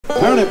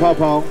Turn it,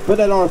 Papa. Put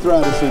that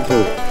arthritis into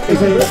it. It's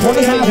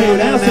 25 here,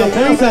 now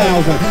 3,000.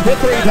 Hit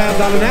 $3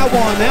 now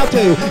 1, now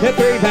 2. Hit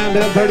 3 times,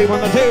 then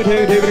 31, now 2,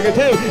 2, 2,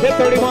 2. Hit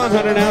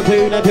 3,100 now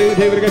 2, now 2, 2,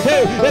 2.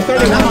 Hit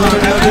 3,100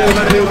 now 2,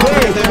 now 2,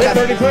 3. Hit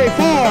 33,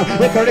 4.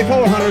 Hit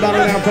 $3,400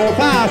 now 4,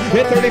 5.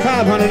 Hit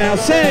 3,500 now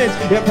 6.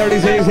 Hit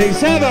 36,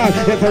 7.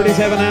 Hit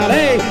 37 out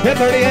 8. Hit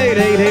 38, 8,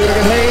 8, 8, 8,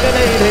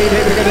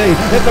 8.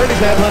 Hit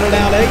 3,700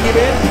 now 8. You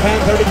bid?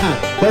 Pound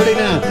 39.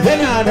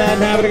 Hit 9,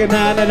 9, have a good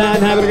 9, 9,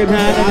 have a good 9,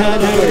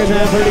 9, have a good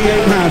 9,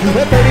 38 times.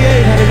 Hit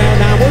 3,800 now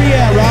 9. Where you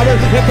at, Robert?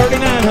 Hit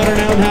 3,900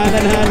 now 9,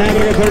 9, have a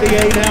good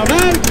 38 now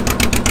 9.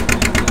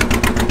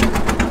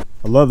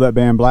 I love that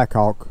band Black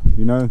Hawk,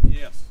 you know?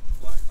 Yes,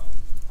 Black Hawk.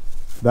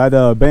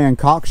 That band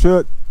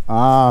Cockshut,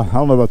 I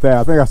don't know about that.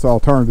 I think that's an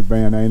alternative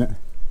band, ain't it?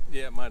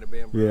 Yeah, it might have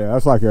been. Bro. Yeah,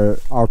 that's like an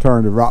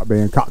alternative rock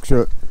band,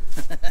 Cockshut.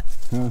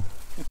 Huh.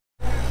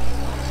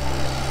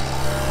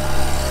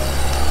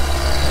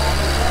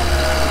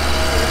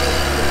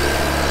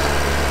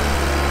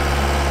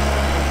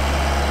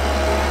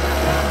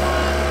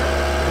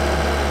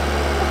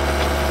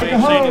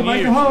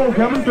 Make a hole,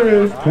 coming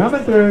through.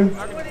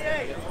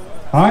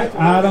 All right,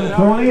 item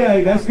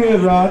 28, that's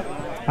good, Rod.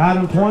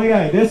 Item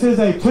 28, this is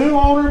a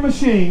 2-owner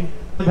machine.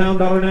 Pound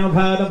dollar now,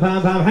 pound,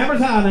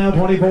 hammer's high now,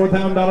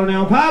 $24,000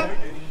 now, pop.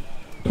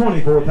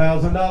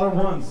 $24,000,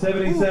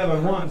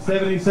 177,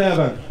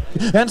 177.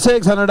 And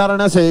 $600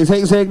 now,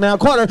 six now,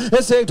 quarter.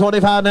 It's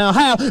 625 now,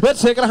 half. It's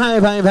 6 and a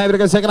half, happy to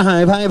go 6 and a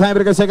half, happy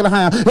to go 6 and a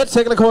half. It's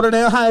 6 and a quarter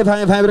now, half,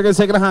 happy to go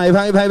 6 and a half,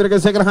 happy to go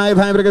 6 and a half,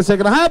 happy to go 6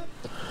 and a half.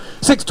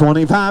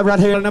 625 right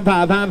here, and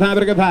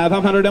 500 and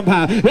 500 and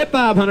 5. Hit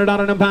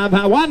 $500 and 5.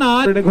 Why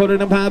not? 500 and quarter,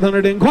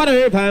 500 and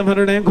quarter,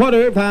 500 and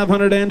quarter,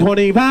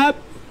 525.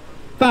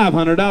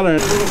 $500.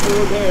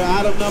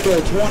 Item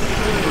number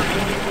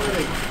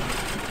 23.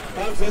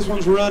 Folks, this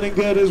one's running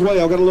good as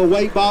well. Got a little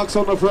weight box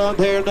on the front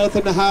there,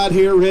 nothing to hide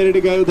here, ready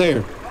to go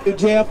there.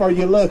 Jeff, are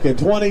you looking?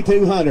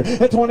 2,200.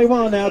 At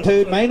 21 now,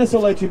 2. Manus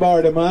will let you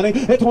borrow the money.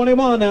 At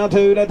 21 now,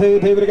 2.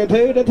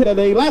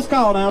 Last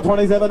call now,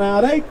 27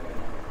 out, 8.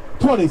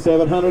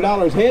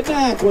 $2,700 heading to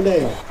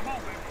Aquadale.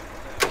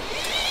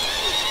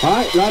 All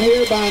right, right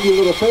here buying you a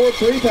little Ford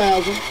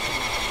 3000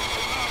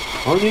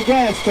 on your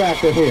gas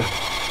tractor here. 22.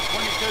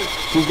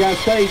 She's got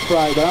stage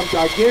fright, but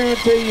I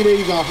guarantee you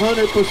these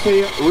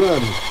 100%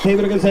 running. Give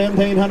it a good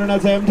 1,700,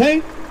 not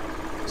 17.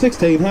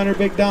 1,600,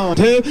 Big Don.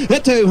 2.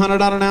 Hit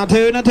 $200 now,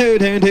 2. Now 2,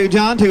 2, 2,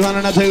 John.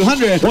 200 now,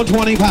 200.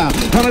 125.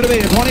 100 to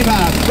be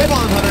 25. Hit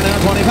 100 now,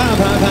 25.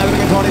 5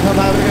 again, 25.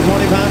 5 again,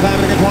 25.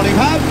 5 again,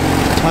 25.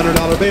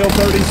 $100 bill,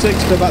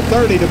 36 to about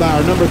 30 to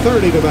buyer, number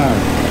 30 to buyer.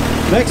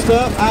 Next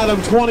up,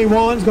 item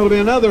 21 is going to be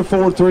another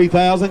Ford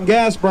 3000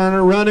 gas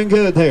burner running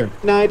good there.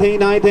 19,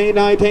 19,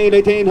 19,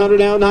 1,800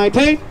 now,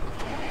 19.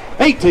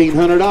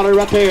 $1,800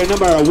 right there,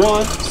 number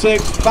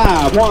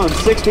 165,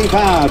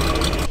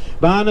 165.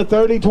 Buying a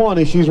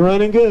 3020, she's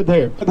running good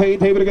there.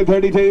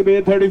 32,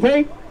 bid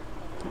 33.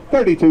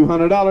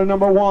 $3,200,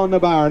 number 1 to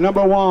buyer,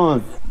 number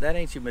 1. That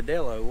ain't your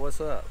Modelo,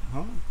 what's up?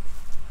 Huh?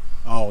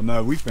 Oh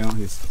no, we found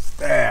his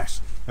stash.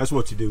 That's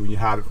what you do when you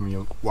hide it from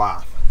your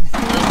wife.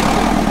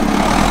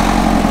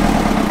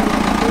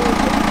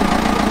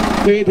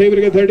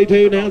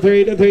 32 now,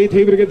 3 to 3,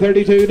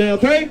 32 now,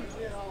 3.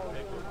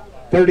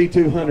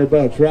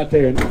 $3,200 right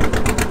there.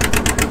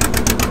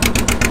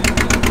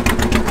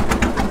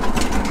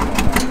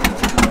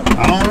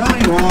 All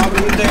right, well, I'll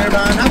be there,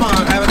 Brian. Come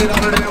on, have a good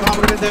order there.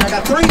 I'll be there. I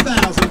got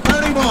 3,000,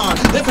 31.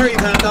 The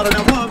 $3,000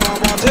 now, 1,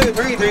 2,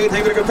 3, 3,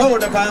 3, 4,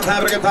 5,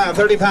 5,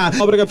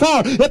 35. Over to go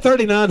 4. Hit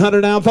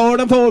 3,900 now, 4,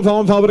 4,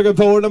 4, 4, to go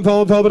 4,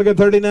 4, 4, to go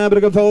 39, to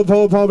go 4,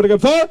 4, 4, to go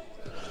 4.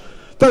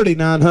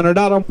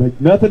 $3,900. Make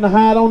nothing to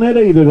hide on that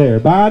either there.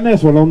 Buying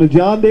this one on the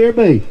John Deere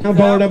B. Now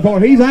 4,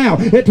 he's out.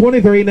 Hit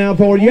 23 now,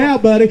 4. You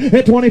out, buddy.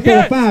 Hit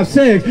 24, 5,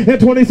 6. Hit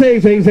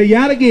 26. He can say you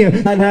out again.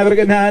 And have it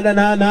again. 9, 9,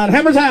 9, 9.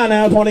 Hammer's high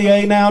now.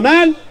 28 now.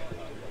 9.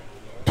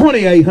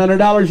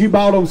 $2,800 you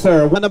bought them,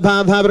 sir. When the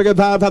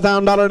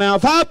 $5,000 now.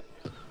 5.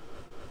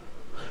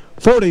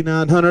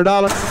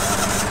 $4,900.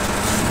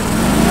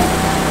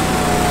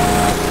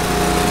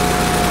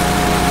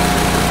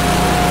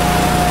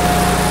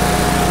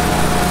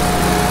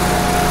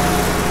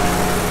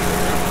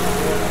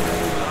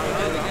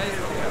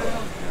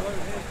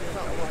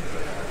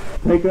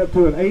 Take up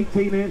to an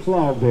 18-inch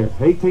log there,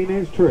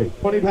 18-inch tree.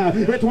 25,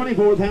 hit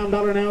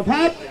 $24,000 now,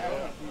 pipe.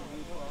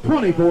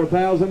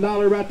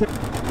 $24,000 right there.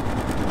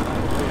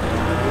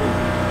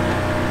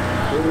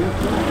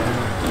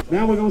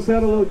 Now we're gonna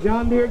sell a little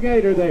John Deere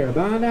Gator there.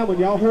 Buying that one,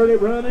 y'all heard it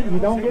running. You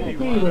don't get the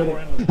key with it.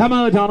 How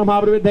much on them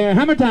hobbit a bit there?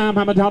 Hammer time.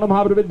 How much on them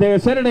hobbit a bit there?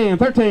 Set it in.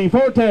 13,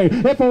 14.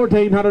 Hit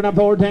 1,400 now.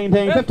 14,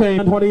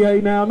 15,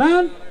 28 now.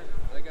 9.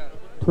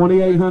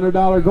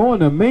 $2,800 going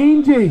to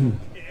Mean Gene.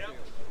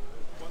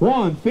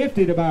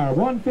 150 to buyer,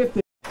 150.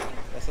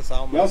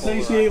 Y'all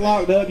see she ain't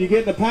locked up. You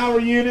get the power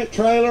unit,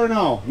 trailer, and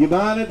all. You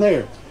buying it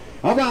there.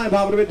 I'm buying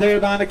a bit there,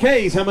 buying a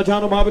case. How much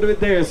on them a bit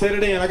there? Set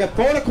it in. I got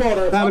 4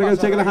 1/4. I'm going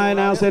to take it a high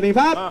now,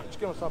 75.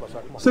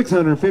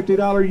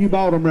 $650. You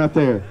bought them right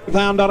there.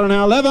 $1,000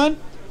 now, 11.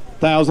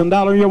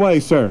 $1,000 your way,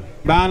 sir.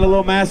 Buying a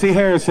little Massey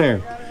Harris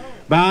here.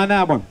 Buying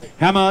that one.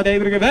 How much,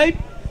 David? Give eight.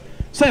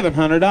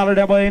 $700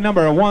 that way,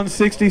 number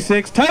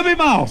 166, Toby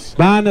Moss.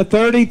 Buying the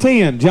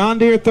 3010, John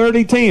Deere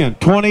 3010.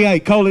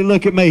 28, Coley,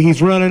 look at me. He's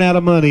running out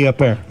of money up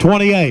there.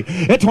 28.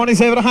 At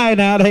 27, a high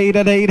now. At 8,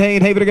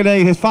 David, a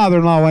 8. His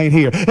father-in-law ain't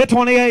here. At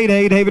 28,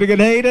 8, David,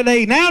 a 8, at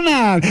 8. Now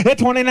 9. At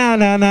 29,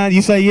 9.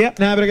 You say, yep.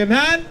 Now, David, a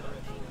 9.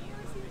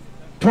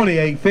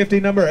 2850,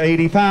 number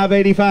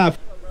 8585.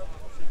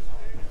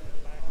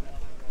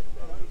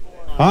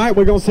 All right,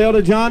 we're going to sell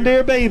to John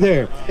Deere B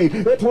there.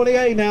 At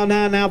 28, now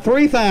 9, now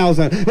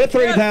 3,000. At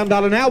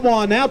 $3,000, now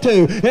 1, now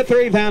 2. At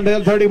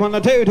 3,000, 31, now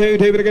 2, 2,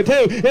 2, but 2.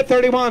 At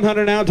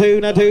 3,100, now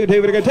 2, now 2,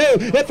 2, but 2.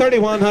 At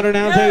 3,100,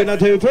 now 2, now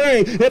 2, 3.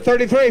 At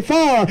 33, 4.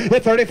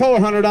 At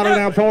 $3,400,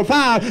 now 4,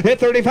 5. At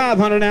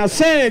 3,500, now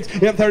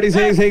 6. At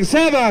 36,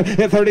 7.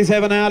 At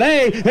 37, out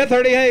 8. At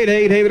 38,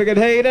 8, David,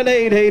 8, at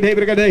 8, 8,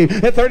 David, 8.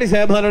 At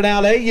 3,700,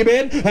 out 8, you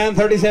bid. And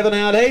 37,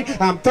 out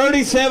 8. I'm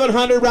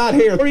 3,700 right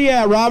here. Where you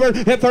at,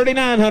 Robert? At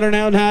 39.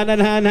 Now 9,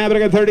 9,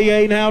 9,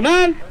 38 now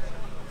 9.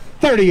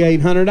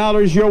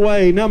 $3,800 your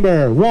way,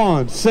 number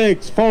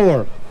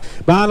 164.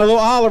 Buying a little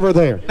Oliver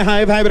there.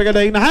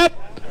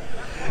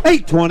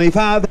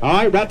 825. All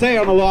right, right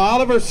there on the little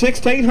Oliver,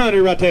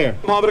 1,600 right there.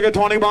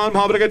 21,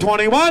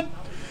 21.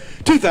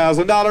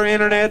 $2,000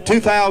 internet,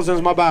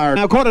 2,000's my buyer.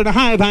 Now quarter to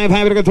high,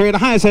 5, 3 to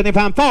high,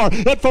 75, 4.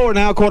 At 4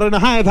 now, quarter to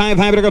high, 5,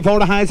 4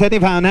 to high,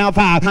 75. Now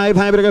 5, 5,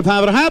 5 and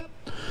a half.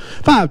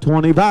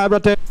 525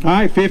 right there. All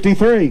right,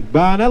 53.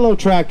 Buying that little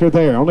tractor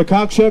there on the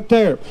cockshuck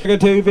there.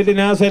 250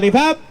 now,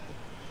 75.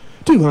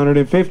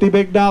 250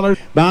 big dollars.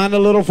 Buying the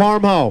little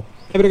Farmall.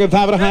 5 and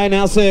a high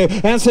now,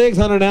 6. And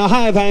 600 now,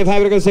 high, 5,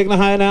 6 and a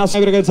high now,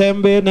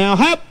 7 bid now,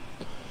 half.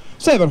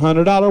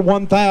 $700,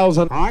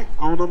 1,000. All right,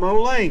 on the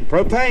Mo Lane.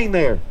 Propane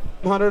there.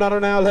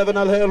 $100 now, 11,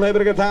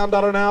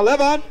 $1,000 now,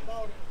 11.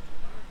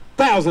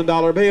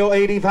 $1,000 bill,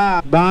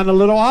 85. Buying a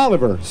little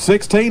Oliver,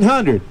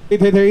 1,600.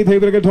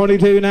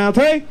 22 now,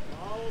 3.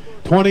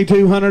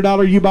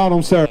 $2,200 you bought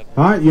them, sir.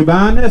 All right, you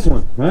buying this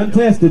one.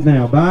 Untested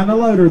now. Buying a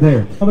loader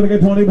there. I'm going to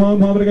get 21. I'm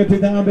going to get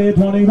 2,000 bid,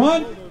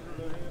 21.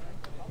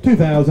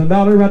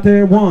 $2,000 right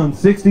there.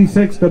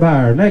 166 to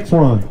buyer. Next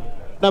one.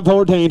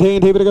 14,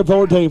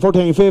 14,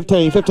 14,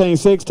 15, 15,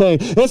 16,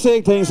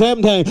 16,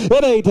 17,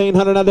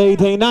 1,800,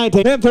 18,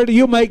 19, and 30.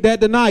 You make that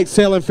tonight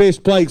selling fish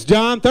plates,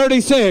 John.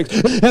 36,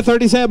 at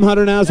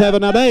 3,700 now, 7,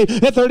 not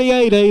 8, at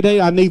 38, 8,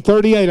 8. I need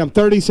 38. I'm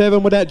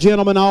 37 with that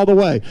gentleman all the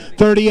way.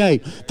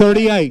 38,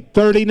 38,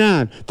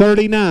 39,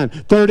 39,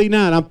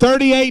 39. I'm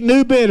 38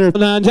 new bidder.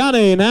 Now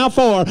Johnny, now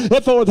 4, at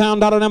 $4,000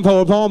 now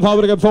 4,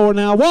 4, 4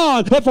 now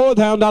 1, at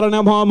 $4,000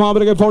 now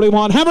 1,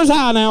 41. Hammers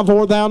high now,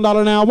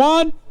 $4,000 now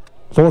 1.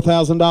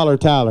 $4,000,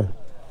 Tyler.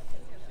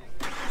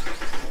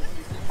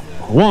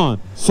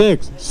 1,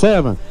 6,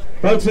 7.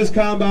 Folks, this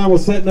combine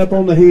was sitting up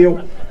on the hill.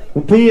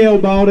 When PL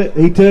bought it,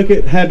 he took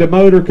it, had the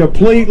motor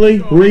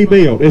completely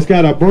rebuilt. It's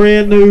got a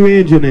brand new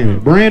engine in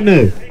it, brand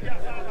new.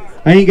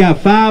 Ain't got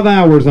 5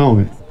 hours on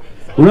it.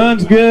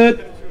 Runs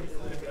good.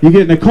 You're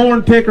getting a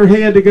corn picker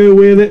head to go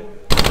with it.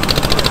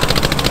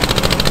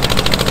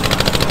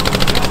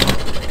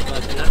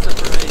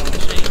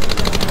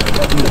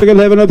 Look at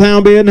 11 a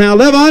pound bid now,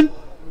 11.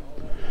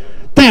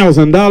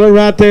 $1,000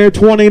 right there,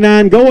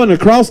 29 going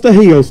across the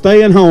hill,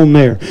 staying home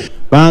there.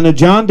 Buying a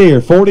John Deere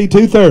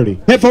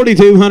 4230. At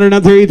 4,200 now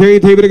 3, 3,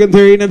 3, 3,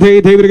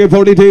 3, 3, 3,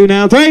 42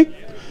 now 3.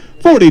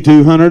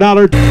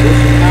 $4,200.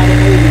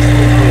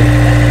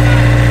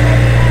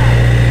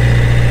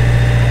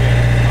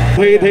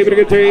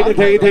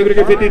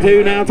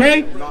 52 now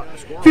 3.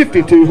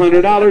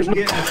 $5,200.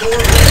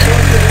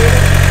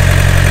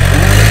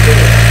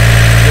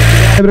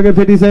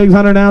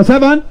 5,600 now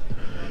 7.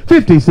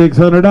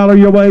 $5,600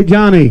 your way,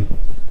 Johnny.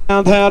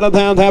 Down,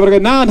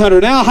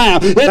 900 now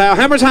half.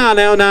 Hammers high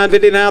now,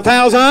 950 now,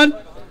 1,000.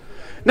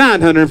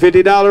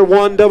 $950,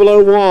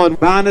 1001.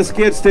 Buying the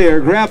skid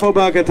steer, grapple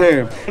bucket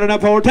there.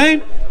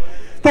 14.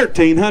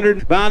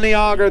 1,300. Buying the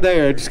auger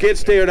there, skid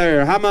steer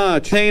there. How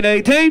much?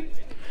 18.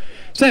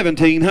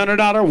 $1,700,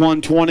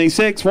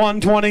 126,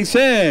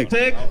 126.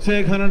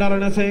 $600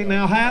 now, 6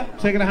 now half.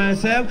 Second high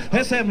 7.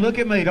 That's 7. Look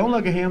at me. Don't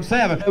look at him.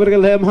 7. We're gonna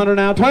get 1,100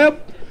 now, 12.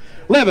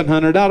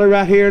 $1,100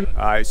 right here.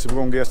 All right, so we're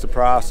gonna guess the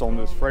price on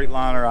this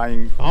Freightliner. I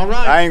ain't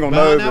gonna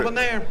know. That one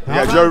there. We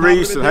got Joe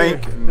Reese and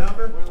Hank. And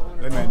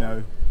they may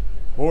know.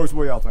 Boys,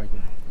 what y'all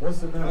thinking? What's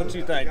the number? What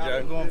you think, Joe?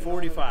 I'm going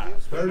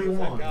 45.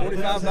 31.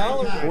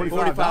 $45?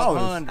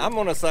 $45. I'm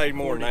going to say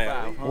more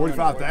now.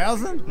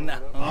 45,000? No.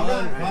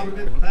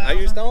 I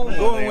used to own one.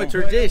 Going with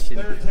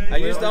tradition. I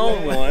used to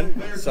own one,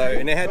 so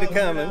and it had the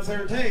Cummins.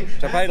 So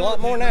I paid a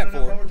lot more than that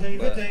for it.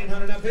 But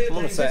I'm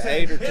going to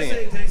say 8 or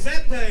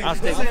 10. I'll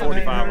stick with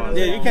 45 on it.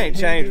 Yeah, you can't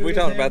change. We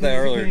talked about that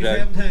earlier,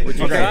 Joe. But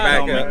you can't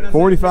back up.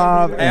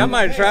 45. Hey, I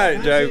might have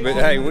tried it, Joe, but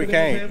hey, we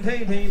can't.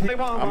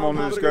 I'm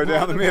gonna just go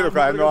down the middle.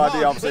 I have no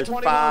idea. I'm gonna say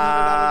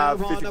 $5,500.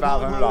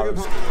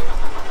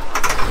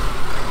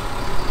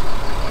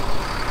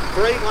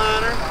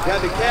 Freightliner, got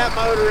the cat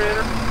motor in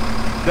her.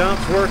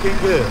 Dump's working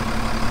good.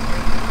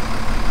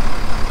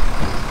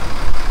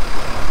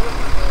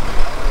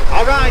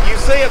 All right, you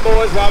see it,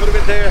 boys. Robert a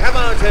bit there. How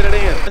much hit it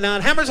in? Now,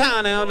 hammers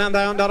high now.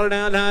 $9,000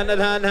 down.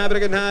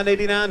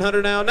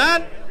 $8,900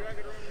 now.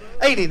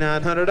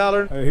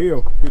 $8,900. Hey,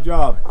 Hill, good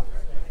job.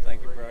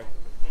 Thank you, bro.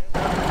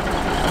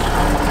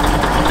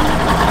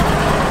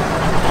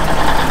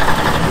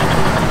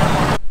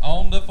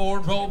 On the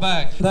Ford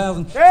rollback.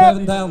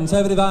 7,000,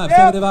 75,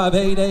 75,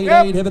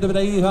 888,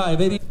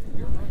 85, 80,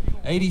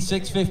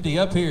 8650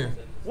 up here.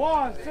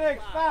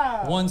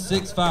 165.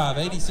 165,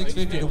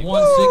 8650 to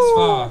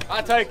 165.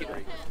 I take it.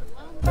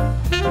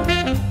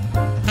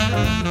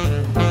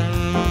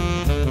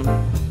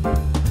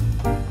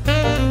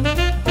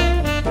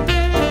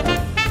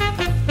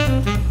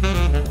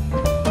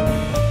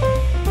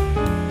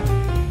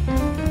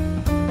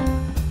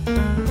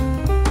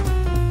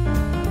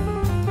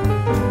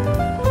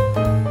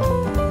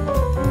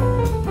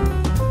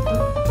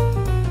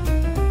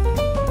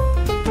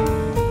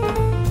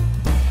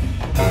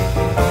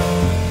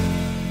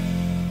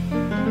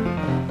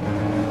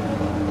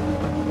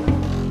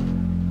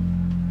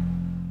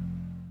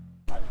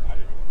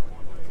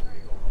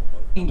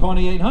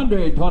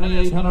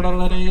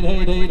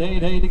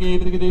 $2,800 to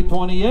give it a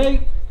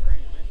 28.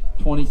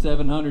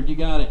 2,700, you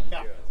got it.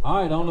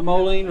 All right, on the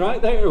moline right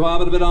there.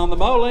 Wob it a bit on the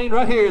moline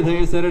right here.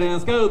 There, set it down,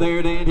 let's go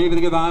there. Dan, give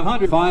it a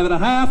 500.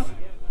 5.5.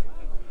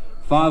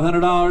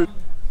 $500.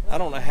 I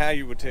don't know how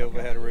you would tell if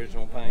it had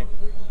original paint,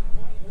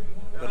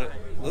 but it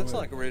looks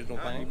like original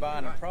paint. You're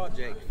buying a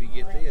project if you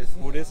get this.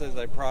 Well, this is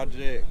a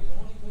project.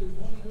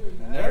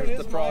 There's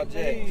the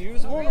project. You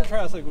was born on a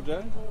tricycle,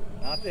 Joe.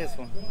 Not this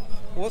one.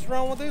 What's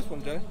wrong with this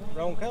one, Joe?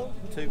 Wrong color?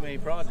 Too many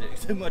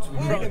projects. Too much of a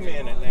project. Wait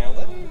a minute now.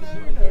 No. You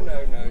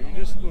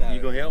just no.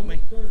 You gonna help me?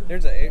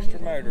 There's an extra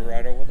motor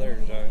right over there,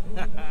 Joe.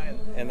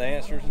 And the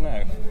answer is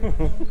no.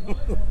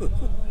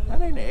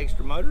 That ain't an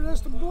extra motor.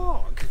 That's the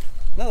block.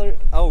 No.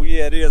 Oh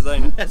yeah, it is,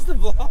 ain't it? That's the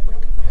block.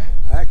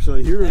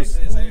 Actually, here's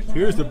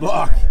the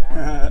block.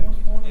 Yeah,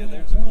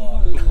 there's a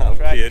block. I'm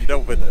kidding.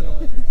 Don't put that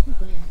on.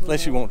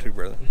 Unless you want to,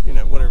 brother. You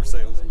know, whatever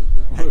sells.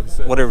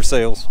 Whatever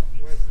sells.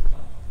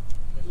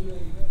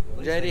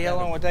 JD, how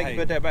long would it take to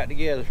put that back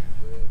together?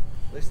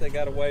 At least they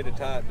got a way to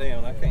tie it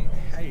down. I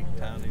hate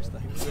tying these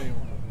things down.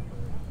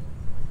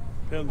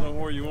 Depends on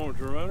where you want it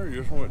to run or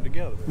you just want it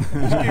together.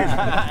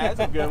 That's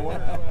a good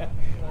one.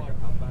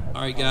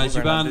 All right, guys,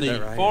 you're buying the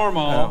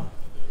Farmall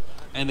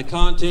and the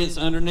contents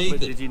underneath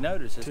But it. did you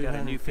notice it's got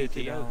a new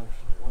PTO?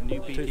 A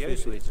new PTO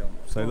switch on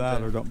it. Say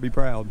louder, don't be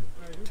proud.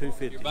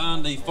 $250. You're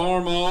buying the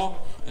Farmall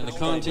and the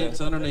contents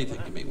underneath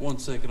it. Give me 1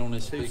 second on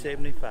this speaker.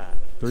 $275.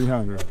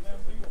 300.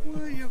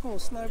 Well, you're gonna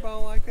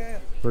snowball like that.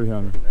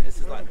 300. This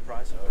is like the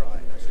price of right.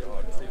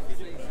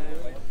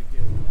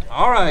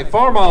 All right,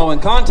 Farmall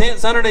and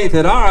contents underneath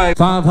it. All right,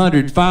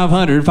 500,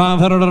 500,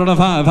 500 on a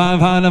 5,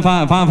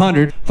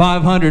 500,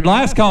 500.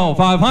 Last call,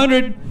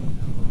 500.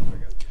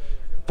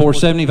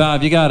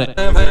 475, you got it.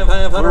 100 and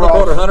a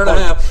quarter, 100 and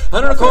a half,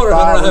 100 and a quarter,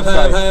 100 and a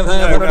half, 100 and a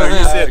half, 100 and a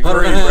half,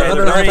 100 and a half,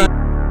 100 and a half.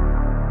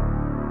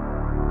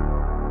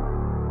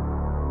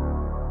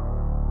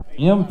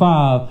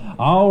 M5.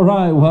 All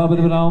right, well, bit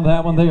of it on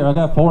that one there. I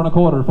got 4 and a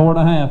quarter, 4 and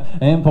a half,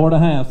 and 4 and a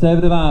half,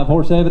 75,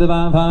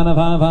 475, 5,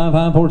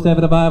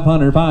 475,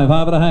 100,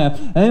 5 and a half,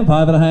 and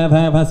 5 and a half,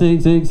 half,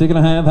 6 and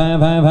a half,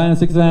 half,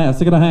 6 and a half,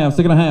 6 and a half, 6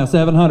 and a half,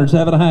 700,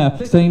 7 and a half,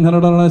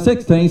 1,600,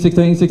 16,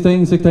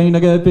 16, I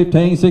got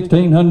 15,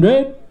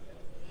 1,600,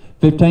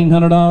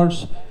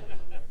 $1,500,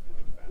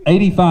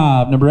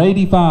 85, number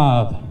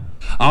 85.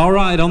 All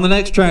right, on the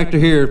next tractor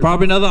here,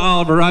 probably another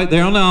Oliver right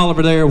there on the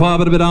Oliver there.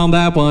 Whopping a bit on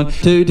that one.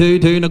 2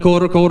 and a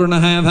quarter, quarter and a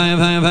half, 2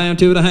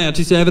 and a half,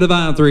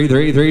 275, 3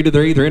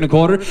 and a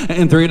quarter,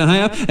 and 3 and a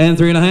half, and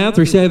 3 and a half,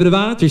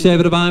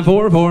 375,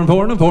 4 and 4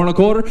 and a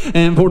quarter,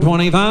 and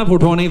 425,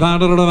 5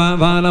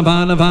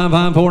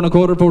 and a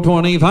quarter,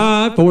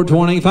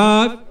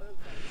 425,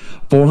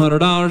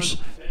 $400.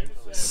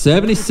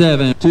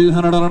 77,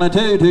 200 on a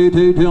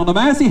 2 on the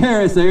Massey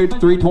Harris there,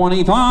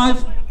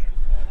 325.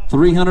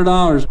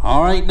 $300.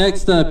 All right,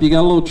 next up, you got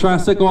a little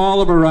tricycle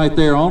Oliver right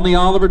there on the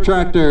Oliver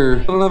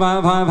tractor.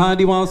 5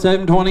 you want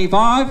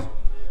 725?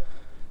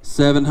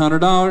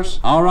 $700.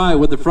 All right,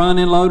 with the front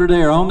end loader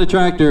there on the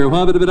tractor.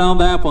 What a bit on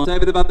that one?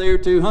 Save it about there,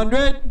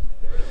 200.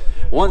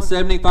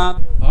 175.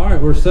 All right,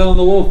 we're selling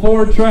the little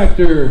Ford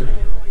tractor.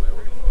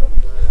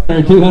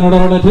 200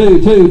 on a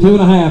 2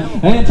 and a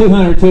half, and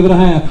 200, 2 and a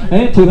half,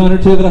 and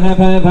 200, 2 and a half,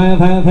 half,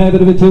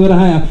 bit of it, 2 and a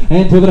half,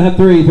 and 2 and a half,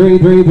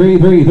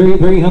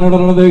 300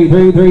 on a 3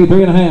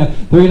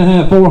 and a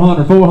half,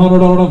 400,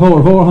 400 on a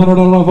 4, 400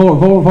 on a 4,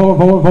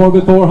 4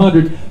 good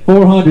 400,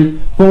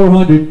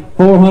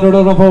 400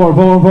 on a 4,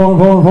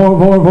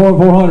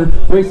 400,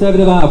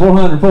 375,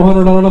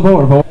 400 on a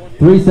 4,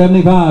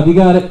 375, you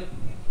got it.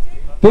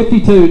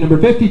 52,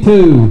 number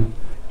 52.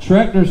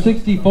 Tractor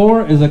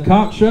 64 is a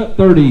cock shut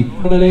 30.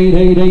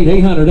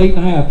 800, 8 and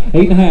a half,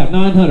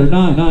 900,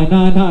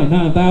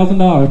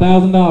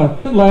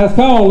 $9,000. Last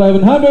call,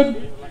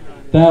 1100,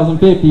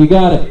 1,050. You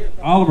got it.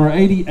 Oliver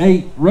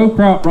 88 row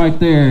crop right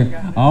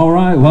there. All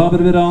right, well, a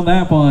bit on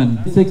that one.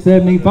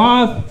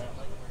 675,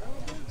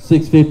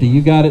 650.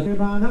 You got it.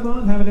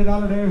 Having a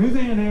dollar there. Who's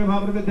in there?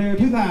 Popping a bit there.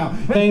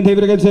 2,000. Take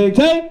it a good 6.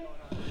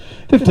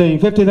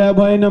 1550 that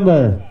way.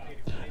 Number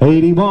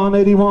 81.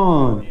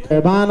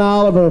 They're buying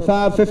Oliver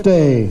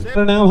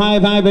 550. Now high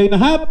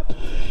 8.5.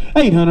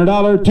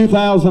 $800.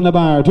 2,000 to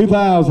buyer.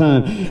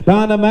 2,000.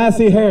 Buying to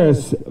Massey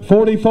Harris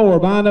 44.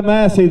 Buying to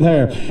Massey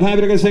there.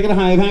 Happy to get sick of the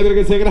high. Happy to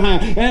get sick of the high.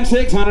 And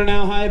 600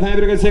 now high.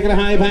 Happy to get sick of the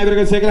high. Happy to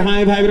get sick of the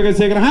high. Happy to get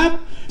sick of the high.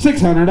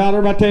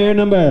 $600 right there.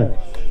 Number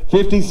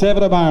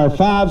 57 to buyer.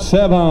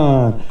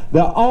 57.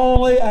 The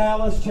only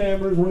Alice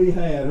Chambers we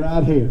had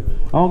right here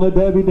on the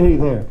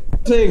WD there.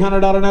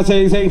 $600 now,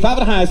 6, 5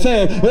 and a high,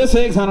 6,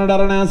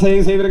 $600 now,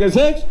 6, even a good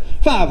 6,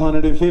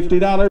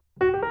 $550.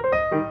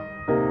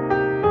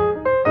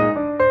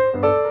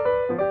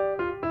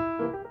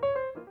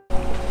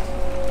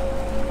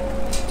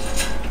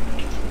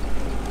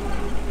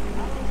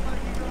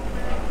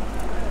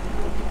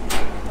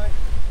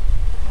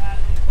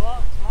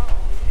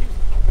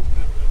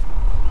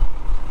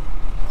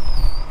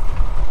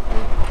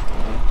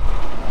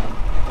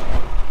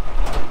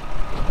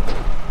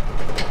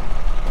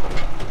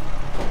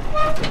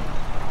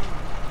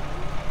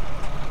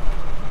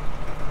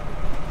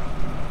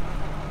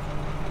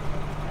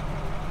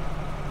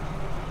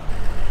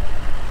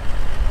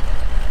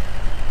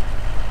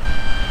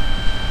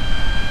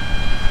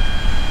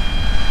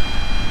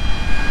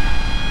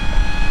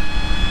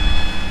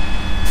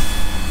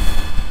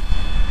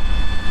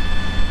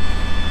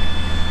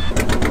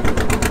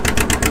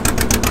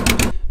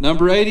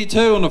 Number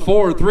 82 on the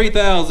Ford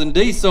 3000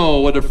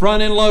 diesel with the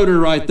front end loader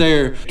right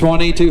there.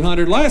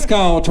 2200. Last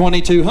call.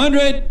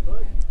 2200.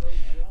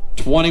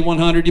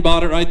 2100. You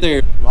bought it right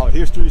there. A lot of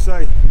history, you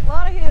say? A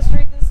lot of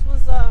history. This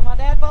was my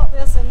dad bought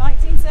this in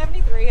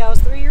 1973. I was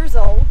 3 years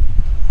old,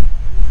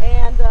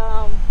 and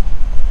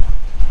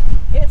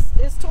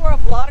it's tore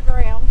up a lot of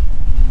ground.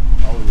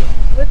 Oh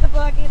yeah. With the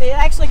bucket, it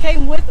actually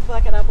came with the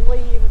bucket, I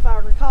believe, if I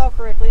recall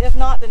correctly. If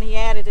not, then he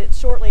added it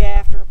shortly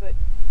after. But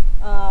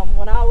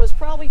when I was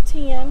probably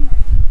 10,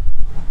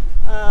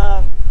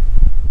 I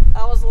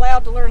was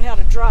allowed to learn how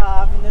to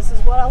drive, and this is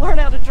what I learned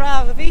how to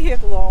drive a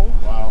vehicle on.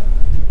 Wow.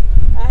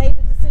 I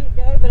hated to see it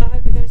go, but I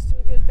hope it goes to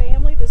a good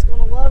family that's going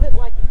to love it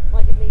like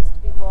it needs to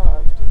be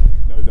loved.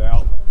 No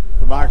doubt.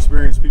 From my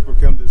experience, people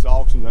come to this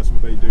auction, that's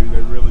what they do.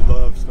 They really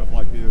love stuff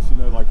like this, you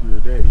know, like your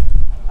daddy.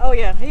 Oh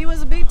yeah, he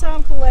was a big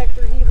time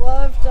collector. He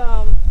loved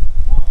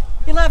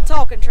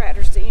talking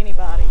tractors to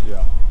anybody.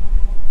 Yeah.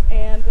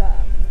 And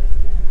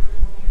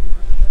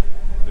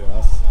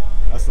yeah,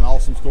 that's an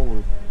awesome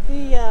story.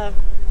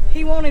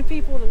 he wanted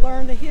people to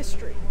learn the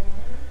history.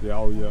 Yeah,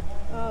 oh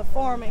yeah.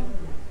 Farming.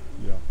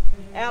 Yeah.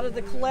 Out of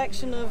the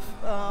collection of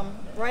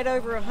right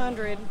over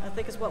 100, I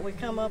think is what we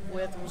come up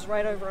with, was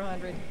right over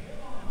 100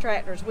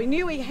 tractors. We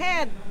knew he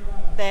had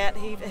that.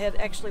 He had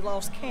actually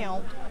lost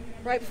count.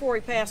 Right before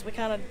he passed, we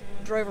kind of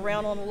drove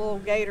around on a little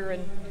gator,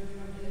 and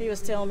he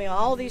was telling me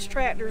all these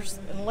tractors,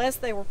 unless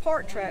they were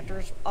park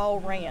tractors, all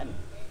ran.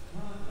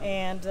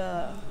 And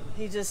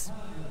he just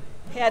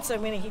had so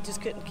many, he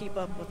just couldn't keep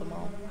up with them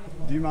all.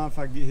 Do you mind if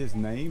I get his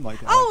name?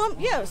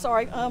 Yeah,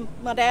 sorry.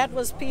 My dad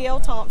was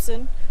P.L.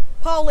 Thompson,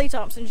 Paul Lee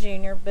Thompson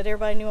Jr., but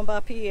everybody knew him by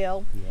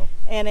P.L. Yeah.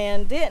 And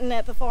in Denton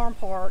at the farm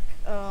park,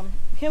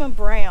 him and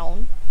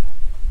Brown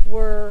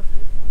were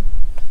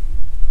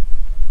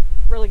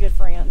really good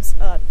friends.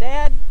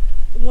 Dad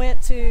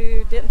went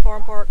to Denton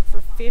Farm Park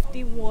for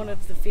 51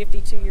 of the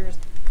 52 years.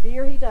 The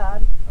year he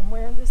died, I'm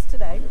wearing this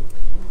today,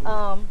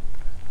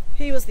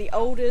 he was the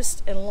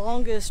oldest and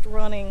longest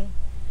running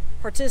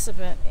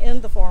participant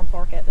in the farm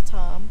park at the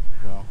time.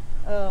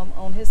 Wow.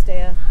 On his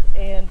death.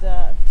 And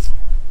the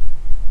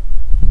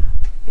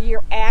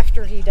year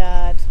after he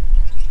died,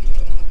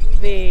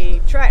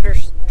 the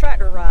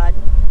tractor ride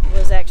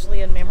was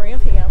actually in memory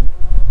of him.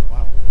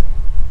 Wow.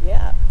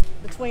 Yeah.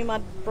 Between my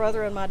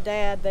brother and my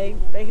dad, they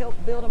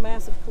helped build a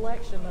massive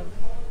collection of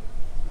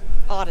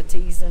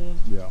oddities and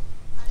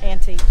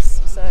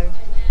antiques. So,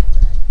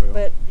 well,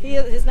 but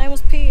his name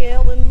was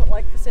P.L. and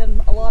like I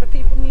said, a lot of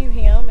people knew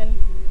him, and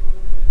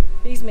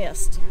he's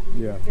missed.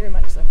 Yeah. Very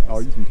much so. Oh,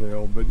 you can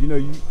tell. But you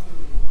know,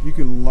 you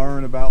can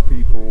learn about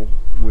people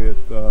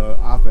with.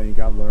 I think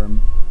I've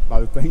learned by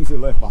the things they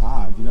left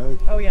behind. You know.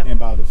 Oh yeah. And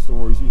by the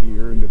stories you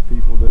hear and the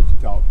people that you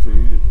talk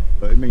to.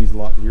 It means a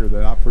lot to hear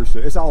that. I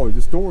appreciate it. It's always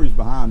the stories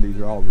behind these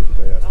are always the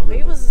best. Oh,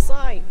 he was a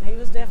sight. He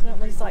was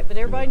definitely a sight. But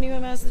everybody knew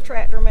him as the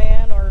Tractor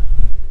Man or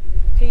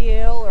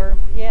PL, or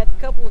he had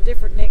a couple of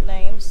different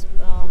nicknames.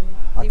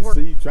 I can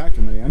see you,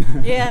 Tractor Man.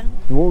 Yeah.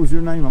 And what was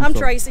your name? I'm sorry.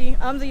 Tracy.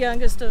 I'm the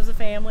youngest of the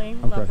family.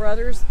 Okay. My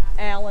brother's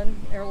Alan.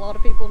 A lot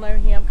of people know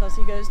him because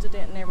he goes to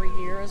Denton every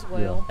year as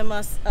well. Yeah.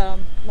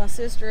 And my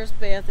sister is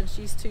Beth, and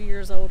she's 2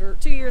 years older,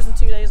 2 years and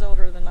 2 days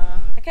older than I.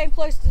 I came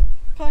close to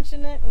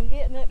punching it and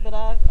getting it, but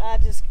I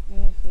just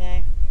nah.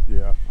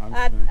 Yeah,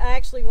 I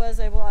actually was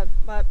able.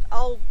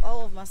 All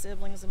of my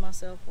siblings and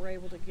myself were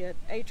able to get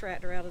a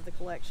tractor out of the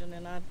collection,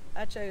 and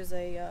I chose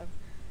a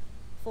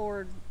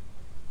Ford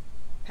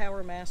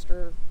Power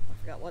Master.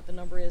 I forgot what the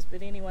number is,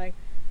 but anyway,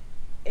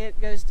 it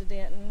goes to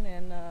Denton,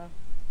 and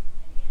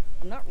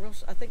I'm not real.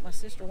 I think my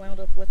sister wound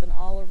up with an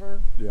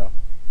Oliver. Yeah.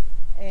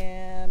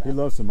 And he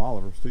loves some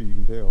Olivers too. You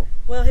can tell.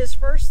 Well, his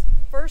first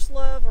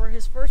love, or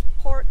his first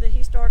part that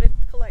he started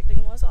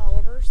collecting, was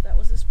Olivers. That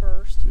was his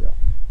first. Yeah.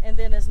 And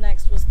then his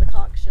next was the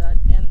Cockshut,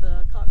 and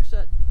the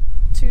Cockshut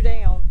 2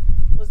 down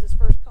was his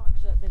first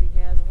Cockshut that he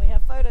has. And we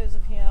have photos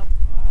of him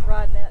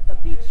riding at the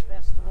Beach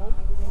Festival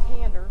in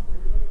Gander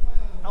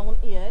on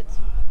it.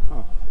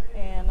 Huh.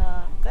 And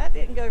that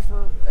didn't go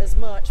for as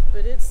much,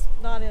 but it's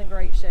not in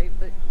great shape,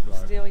 but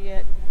still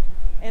yet.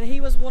 And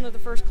he was one of the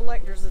first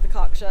collectors of the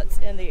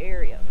Cockshuts in the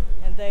area.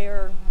 And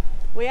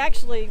we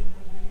actually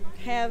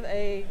have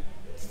a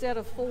set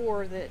of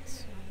 4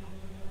 that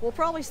will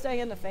probably stay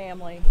in the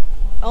family.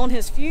 On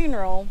his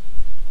funeral,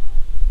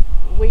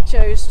 we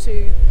chose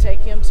to take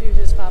him to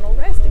his final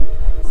resting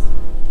place.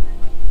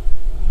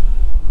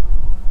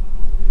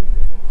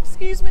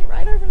 Excuse me,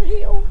 right over the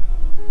hill,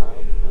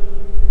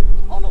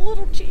 on a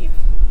little Jeep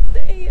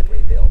that he had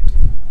rebuilt.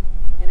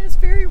 And it's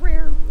very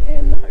rare,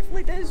 and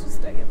hopefully those will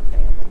stay in the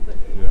family. But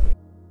yeah.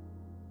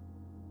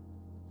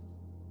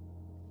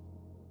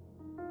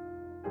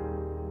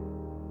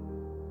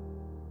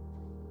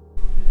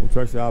 Well,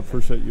 Tracy, I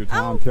appreciate your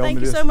time telling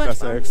me this. Thank you so much.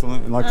 That's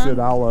excellent. And like I said,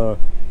 I'll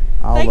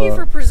thank you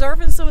for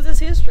preserving some of this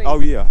history. Oh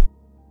yeah.